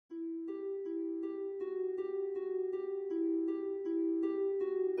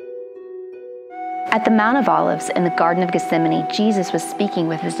At the Mount of Olives in the Garden of Gethsemane, Jesus was speaking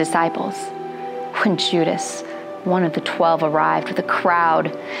with his disciples. When Judas, one of the 12, arrived with a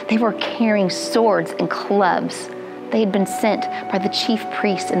crowd, they were carrying swords and clubs. They had been sent by the chief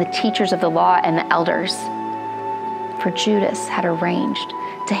priests and the teachers of the law and the elders. For Judas had arranged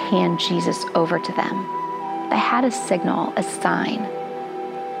to hand Jesus over to them. They had a signal, a sign.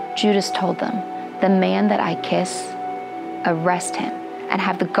 Judas told them, "The man that I kiss, arrest him and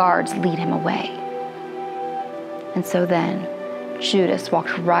have the guards lead him away." And so then Judas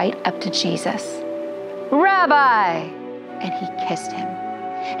walked right up to Jesus. "Rabbi!" And he kissed him.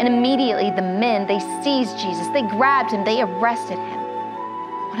 And immediately the men, they seized Jesus, they grabbed him, they arrested him.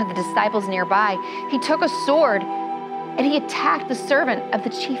 One of the disciples nearby, he took a sword and he attacked the servant of the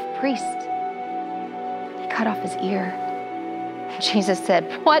chief priest. He cut off his ear. Jesus said,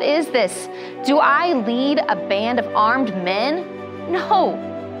 "What is this? Do I lead a band of armed men? No,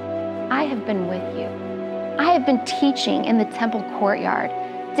 I have been with you. I have been teaching in the temple courtyard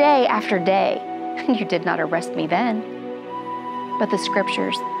day after day, and you did not arrest me then. But the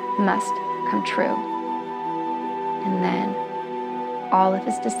scriptures must come true." And then all of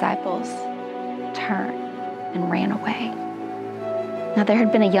his disciples turned and ran away. Now there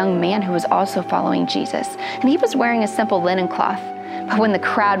had been a young man who was also following Jesus, and he was wearing a simple linen cloth. But when the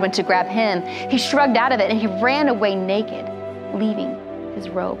crowd went to grab him, he shrugged out of it and he ran away naked, leaving his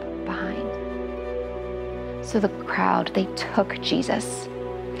robe behind. So the crowd, they took Jesus.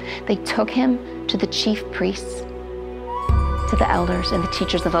 They took him to the chief priests, to the elders and the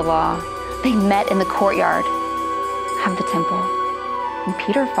teachers of the law. They met in the courtyard of the temple, and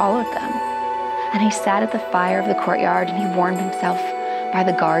Peter followed them. And he sat at the fire of the courtyard and he warmed himself by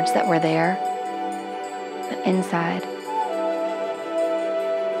the guards that were there. But inside,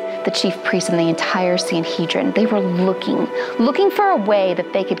 the chief priests and the entire Sanhedrin, they were looking for a way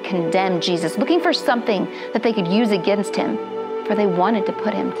that they could condemn Jesus, looking for something that they could use against him, for they wanted to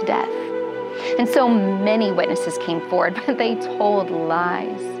put him to death. And so many witnesses came forward, but they told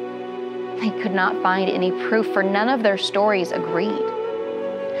lies. They could not find any proof, for none of their stories agreed.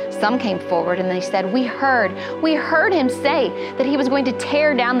 Some came forward and they said, we heard him say that he was going to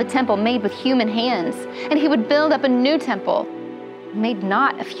tear down the temple made with human hands, and he would build up a new temple made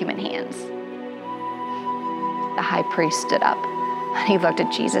not of human hands. The high priest stood up and he looked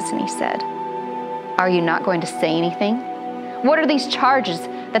at Jesus and he said, "Are you not going to say anything? What are these charges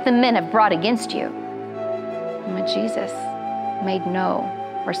that the men have brought against you?" But Jesus made no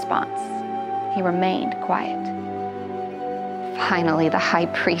response. He remained quiet. Finally, the high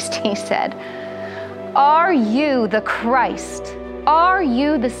priest, he said, "Are you the Christ? Are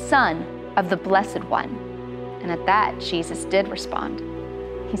you the Son of the Blessed One?" And at that, Jesus did respond.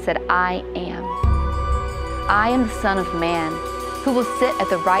 He said, "I am. I am the Son of Man, who will sit at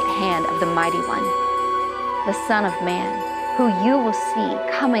the right hand of the Mighty One, the Son of Man, who you will see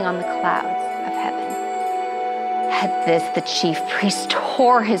coming on the clouds of heaven." At this, the chief priest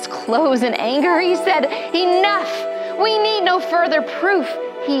tore his clothes in anger. He said, "Enough! We need no further proof.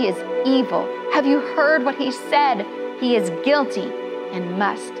 He is evil. Have you heard what he said? He is guilty and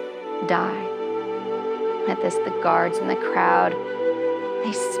must die." At this, the guards and the crowd,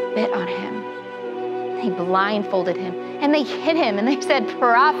 they spit on him. They blindfolded him and they hit him and they said,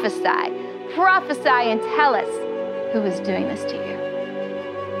 prophesy and tell us who is doing this to you."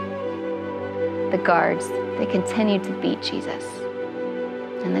 The guards, they continued to beat Jesus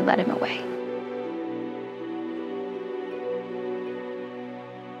and they led him away.